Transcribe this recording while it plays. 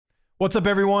What's up,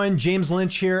 everyone? James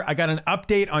Lynch here. I got an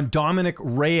update on Dominick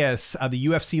Reyes, the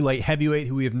UFC light heavyweight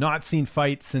who we have not seen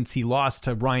fight since he lost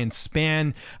to Ryan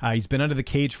Spann. He's been under the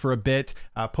cage for a bit.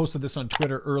 Posted this on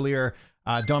Twitter earlier.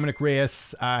 Dominick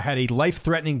Reyes had a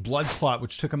life-threatening blood clot,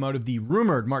 which took him out of the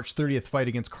rumored March 30th fight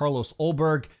against Carlos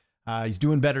Ulberg. He's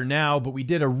doing better now, but we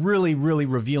did a really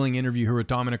revealing interview here with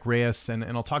Dominick Reyes, and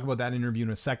I'll talk about that interview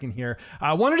in a second here.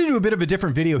 I wanted to do a bit of a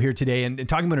different video here today and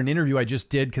talking about an interview I just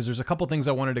did, because there's a couple things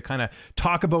I wanted to kind of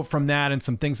talk about from that and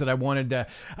some things that I wanted to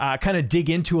kind of dig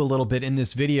into a little bit in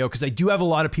this video, because I do have a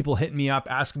lot of people hitting me up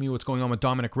asking me what's going on with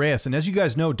Dominick Reyes. And as you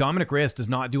guys know, Dominick Reyes does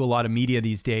not do a lot of media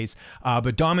these days,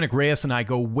 but Dominick Reyes and I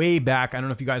go way back. I don't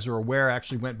know if you guys are aware. I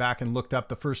actually went back and looked up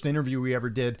the first interview we ever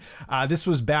did. This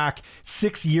was back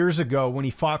 6 years ago when he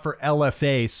fought for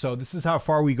LFA. So this is how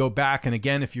far we go back. And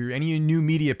again, if you're any new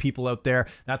media people out there,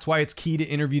 that's why it's key to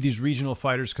interview these regional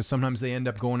fighters, because sometimes they end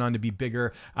up going on to be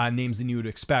bigger names than you would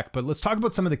expect. But let's talk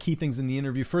about some of the key things in the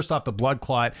interview. First off, the blood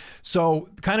clot. So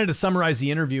kind of to summarize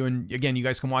the interview, and again, you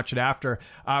guys can watch it after,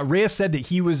 Reyes said that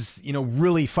he was,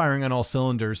 really firing on all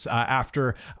cylinders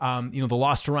after, the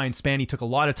loss to Ryan Spann. He took a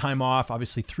lot of time off,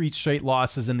 obviously 3 straight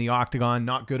losses in the octagon,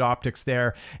 not good optics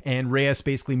there. And Reyes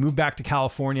basically moved back to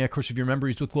California. Of course, if you remember,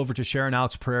 he's with Glover Teixeira and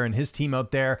Alex Pereira and his team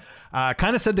out there.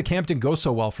 Kind of said the camp didn't go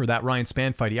so well for that Ryan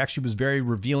Spann fight. He actually was very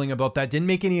revealing about that. Didn't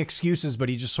make any excuses, but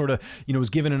he just sort of, was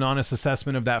given an honest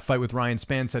assessment of that fight with Ryan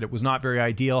Spann, said it was not very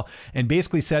ideal, and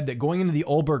basically said that going into the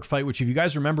Ulberg fight, which if you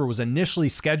guys remember was initially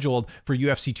scheduled for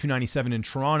UFC 297 in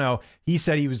Toronto, he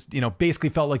said he was, basically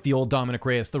felt like the old Dominick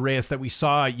Reyes, the Reyes that we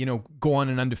saw, go on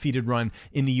an undefeated run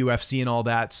in the UFC and all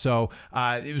that. So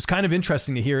it was kind of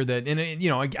interesting to hear that, and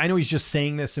I know he's just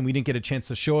saying this and we didn't get a chance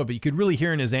to show it, but you could really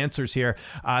hear in his answers here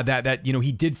that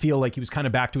he did feel like he was kind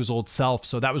of back to his old self.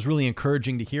 So that was really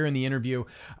encouraging to hear in the interview,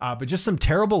 but just some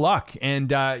terrible luck.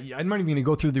 And I'm not even going to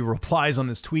go through the replies on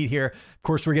this tweet here. Of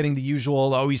course, we're getting the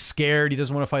usual, oh, he's scared, he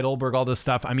doesn't want to fight Ulberg, all this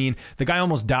stuff. I mean, the guy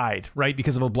almost died, right,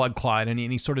 because of a blood clot, and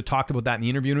he sort of talked about that in the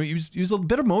interview. And he was a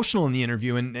bit emotional in the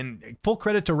interview, and full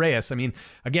credit to Reyes. I mean,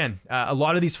 again, a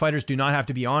lot of these fighters do not have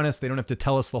to be honest. They don't have to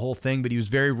tell us the whole thing, but he was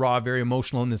very raw, very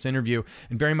emotional in this interview,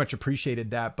 and very much appreciated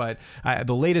that. But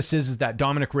the latest is that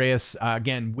Dominick Reyes,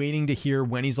 again, waiting to hear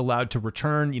when he's allowed to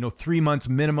return. 3 months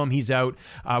minimum he's out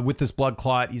with this blood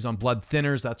clot. He's on blood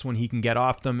thinners. That's when he can get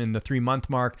off them in the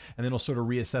 3-month mark, and then he'll sort of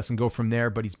reassess and go from there.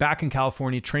 But he's back in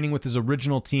California training with his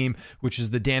original team, which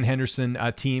is the Dan Henderson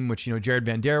team, which, Jared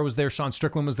Van Der was there. Sean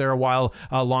Strickland was there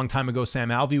a long time ago. Sam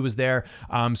Alvey was there.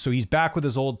 So he's back with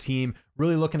his old team,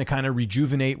 really looking to kind of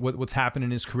rejuvenate what's happened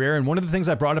in his career. And one of the things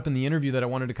I brought up in the interview that I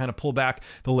wanted to kind of pull back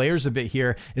the layers a bit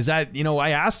here is that, I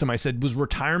asked him, I said, was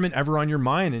retirement ever on your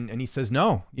mind? And he says,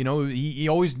 no. He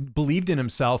always believed in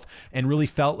himself and really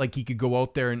felt like he could go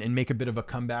out there and make a bit of a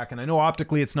comeback. And I know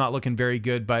optically it's not looking very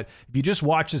good, but if you just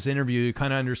watch this interview, you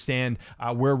kind of understand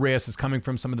where Reyes is coming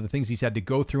from, some of the things he's had to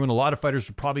go through. And a lot of fighters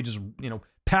would probably just,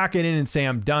 pack it in and say,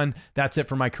 I'm done. That's it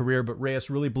for my career. But Reyes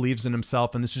really believes in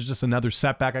himself, and this is just another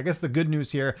setback. I guess the good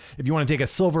news here, if you want to take a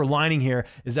silver lining here,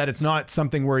 is that it's not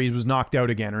something where he was knocked out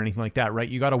again or anything like that, right?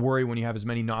 You got to worry when you have as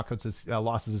many knockouts as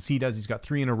losses as he does. He's got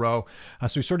 3 in a row.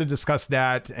 So we sort of discussed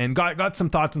that and got some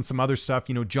thoughts on some other stuff.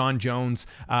 John Jones,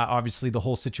 obviously the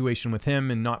whole situation with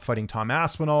him and not fighting Tom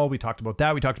Aspinall. We talked about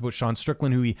that. We talked about Sean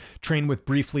Strickland, who he trained with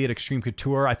briefly at Extreme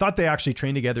Couture. I thought they actually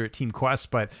trained together at Team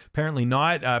Quest, but apparently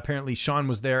not. Apparently Sean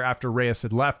was there after Reyes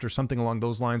had left or something along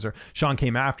those lines, or Sean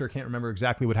came after. Can't remember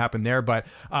exactly what happened there, but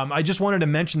I just wanted to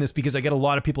mention this because I get a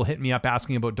lot of people hitting me up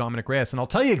asking about Dominick Reyes, and I'll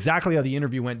tell you exactly how the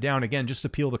interview went down. Again, just to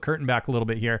peel the curtain back a little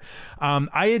bit here.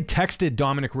 I had texted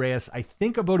Dominick Reyes, I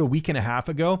think about a week and a half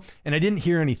ago, and I didn't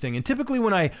hear anything. And typically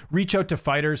when I reach out to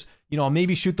fighters, I'll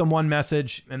maybe shoot them one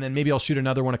message, and then maybe I'll shoot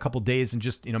another one a couple days, and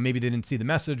just, maybe they didn't see the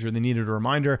message or they needed a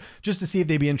reminder just to see if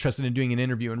they'd be interested in doing an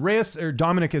interview. And Reyes, or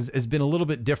Dominick, has been a little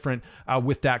bit different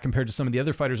with that compared to some of the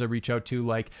other fighters I reach out to.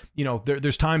 Like,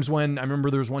 there's times when I remember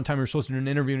there was one time we were supposed to do an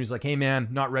interview and he's like, hey man,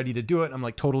 not ready to do it. I'm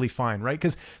like, totally fine, right?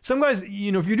 Because some guys, if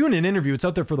you're doing an interview, it's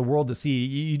out there for the world to see.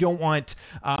 You don't want,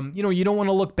 you don't want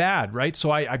to look bad, right?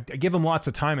 So I give him lots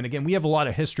of time. And again, we have a lot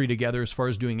of history together as far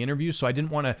as doing interviews. So I didn't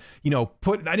want to,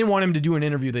 I didn't want him to do an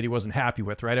interview that he wasn't happy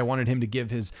with, right? I wanted him to give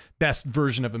his best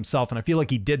version of himself. And I feel like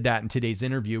he did that in today's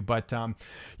interview. But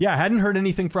yeah, I hadn't heard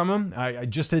anything from him. I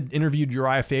just had interviewed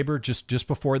Uriah Faber just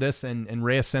before this, and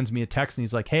Reyes sends me a text and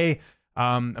he's like, hey,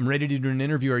 I'm ready to do an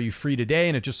interview. Are you free today?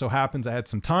 And it just so happens I had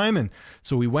some time. And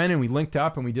so we went and we linked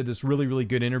up and we did this really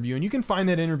good interview. And you can find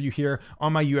that interview here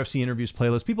on my UFC interviews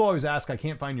playlist. People always ask, I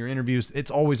can't find your interviews.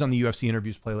 It's always on the UFC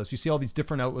interviews playlist. You see all these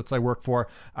different outlets I work for.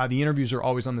 The interviews are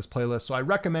always on this playlist. So I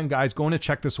recommend guys going to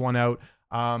check this one out.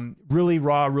 Really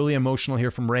raw, really emotional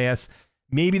here from Reyes.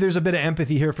 Maybe there's a bit of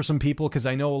empathy here for some people, because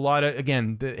I know a lot of,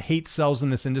 again, the hate sells in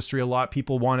this industry a lot.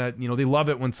 People want to, they love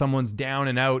it when someone's down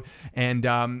and out. And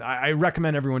I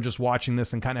recommend everyone just watching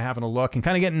this and kind of having a look and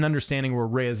kind of getting an understanding where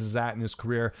Reyes is at in his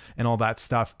career and all that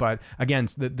stuff. But again,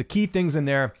 the key things in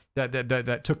there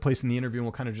that took place in the interview, and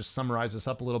we'll kind of just summarize this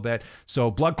up a little bit.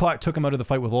 So blood clot took him out of the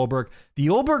fight with Ulberg. The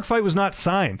Ulberg fight was not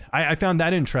signed. I found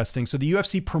that interesting. So the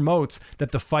UFC promotes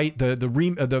that the fight, the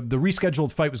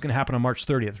rescheduled fight was going to happen on March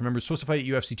 30th. Remember, it's supposed to fight at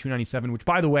UFC 297, which,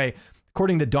 by the way,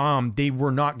 according to Dom, they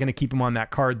were not going to keep him on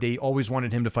that card. They always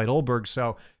wanted him to fight Ulberg,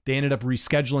 so they ended up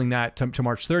rescheduling that to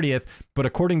March 30th. But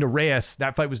according to Reyes,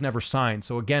 that fight was never signed.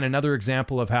 So again, another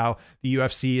example of how the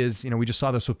UFC is, we just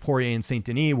saw this with Poirier and Saint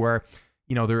Denis, where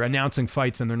they're announcing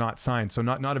fights and they're not signed. So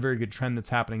not a very good trend that's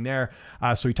happening there.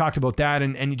 So he talked about that,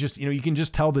 and you just, you can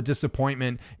just tell the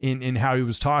disappointment in how he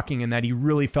was talking, and that he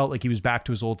really felt like he was back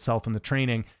to his old self in the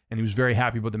training, and he was very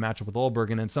happy about the matchup with Ulberg.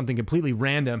 And then something completely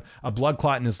random, a blood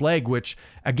clot in his leg, which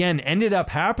again ended up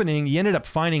happening. He ended up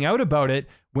finding out about it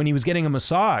when he was getting a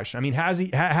massage. I mean,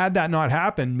 had that not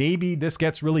happened, maybe this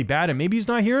gets really bad and maybe he's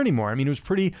not here anymore. I mean, it was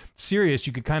pretty serious.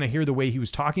 You could kind of hear the way he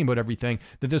was talking about everything,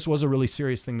 that this was a really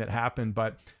serious thing that happened.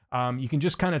 But you can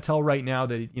just kind of tell right now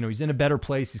that, he's in a better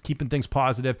place. He's keeping things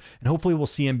positive, and hopefully we'll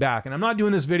see him back. And I'm not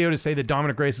doing this video to say that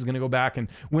Dominick Reyes is going to go back and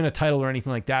win a title or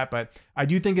anything like that, but I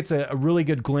do think it's a really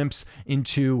good glimpse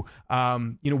into,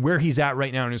 where he's at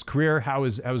right now in his career, how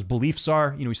his beliefs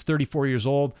are. He's 34 years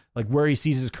old, like where he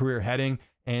sees his career heading.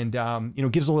 And,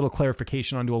 gives a little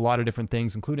clarification onto a lot of different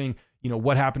things, including,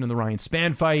 what happened in the Ryan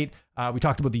Spann fight. We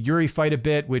talked about the Yuri fight a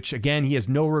bit, which again, he has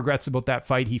no regrets about that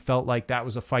fight. He felt like that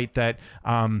was a fight that,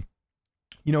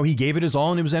 he gave it his all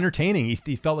and it was entertaining.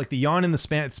 He felt like the Jan and the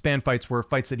Spann fights were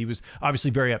fights that he was obviously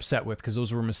very upset with, because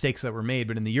those were mistakes that were made.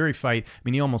 But in the Yuri fight, I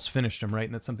mean, he almost finished him, right?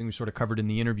 And that's something we sort of covered in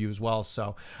the interview as well.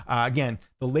 So again,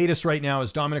 the latest right now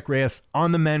is Dominick Reyes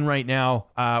on the mend right now.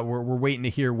 We're waiting to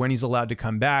hear when he's allowed to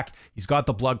come back. He's got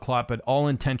the blood clot, but all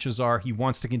intentions are he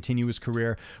wants to continue his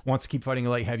career, wants to keep fighting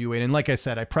a light heavyweight. And like I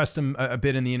said, I pressed him a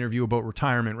bit in the interview about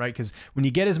retirement, right? Because when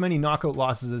you get as many knockout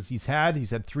losses as he's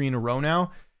had 3 in a row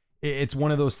now, it's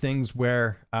one of those things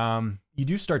where you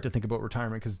do start to think about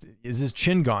retirement, because is his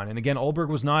chin gone? And again, Ulberg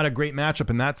was not a great matchup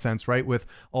in that sense, right? With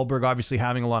Ulberg obviously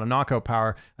having a lot of knockout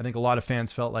power, I think a lot of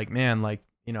fans felt like, man, like,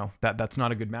 that's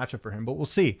not a good matchup for him. But we'll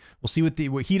see. We'll see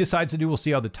what he decides to do. We'll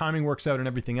see how the timing works out and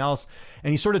everything else.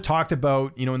 And he sort of talked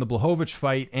about, in the Blachowicz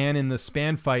fight and in the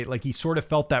Spann fight, like he sort of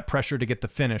felt that pressure to get the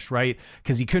finish, right?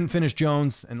 Because he couldn't finish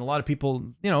Jones, and a lot of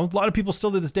people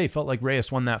still to this day felt like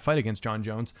Reyes won that fight against John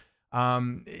Jones.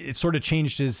 It sort of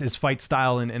changed his fight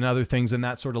style and other things, and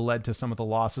that sort of led to some of the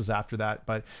losses after that.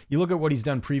 But you look at what he's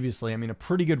done previously, I mean, a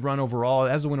pretty good run overall.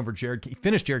 As a win over Jared, he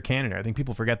finished Jared Cannonier. I think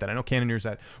people forget that. I know Cannonier's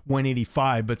at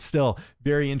 185, but still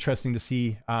very interesting to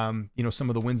see, some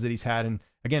of the wins that he's had. And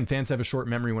again, fans have a short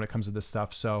memory when it comes to this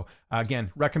stuff. So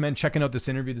again, recommend checking out this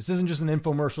interview. This isn't just an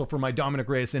infomercial for my Dominick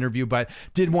Reyes interview, but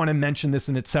did want to mention this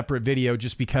in its separate video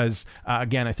just because,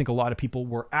 again, I think a lot of people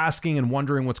were asking and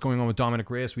wondering what's going on with Dominick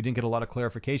Reyes. We didn't get a lot of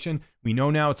clarification. We know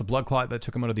now it's a blood clot that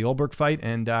took him out of the Ulberg fight,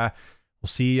 and we'll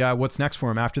see what's next for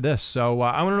him after this. So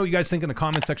I want to know what you guys think in the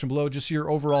comment section below. Just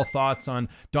your overall thoughts on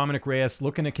Dominick Reyes,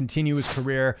 looking to continue his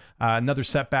career. Another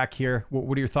setback here.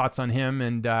 What are your thoughts on him?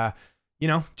 And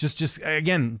just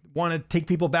again, want to take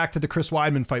people back to the Chris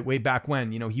Weidman fight way back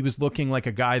when, he was looking like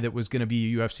a guy that was going to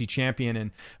be a UFC champion,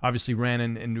 and obviously ran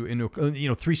into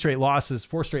 4 straight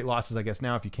losses, I guess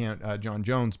now, if you count John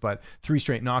Jones, but 3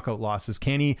 straight knockout losses.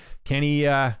 Can he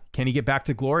get back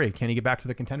to glory? Can he get back to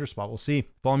the contender spot? We'll see.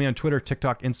 Follow me on Twitter,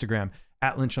 TikTok, Instagram,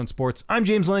 @Lynch on Sports. I'm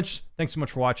James Lynch. Thanks so much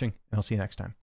for watching, and I'll see you next time.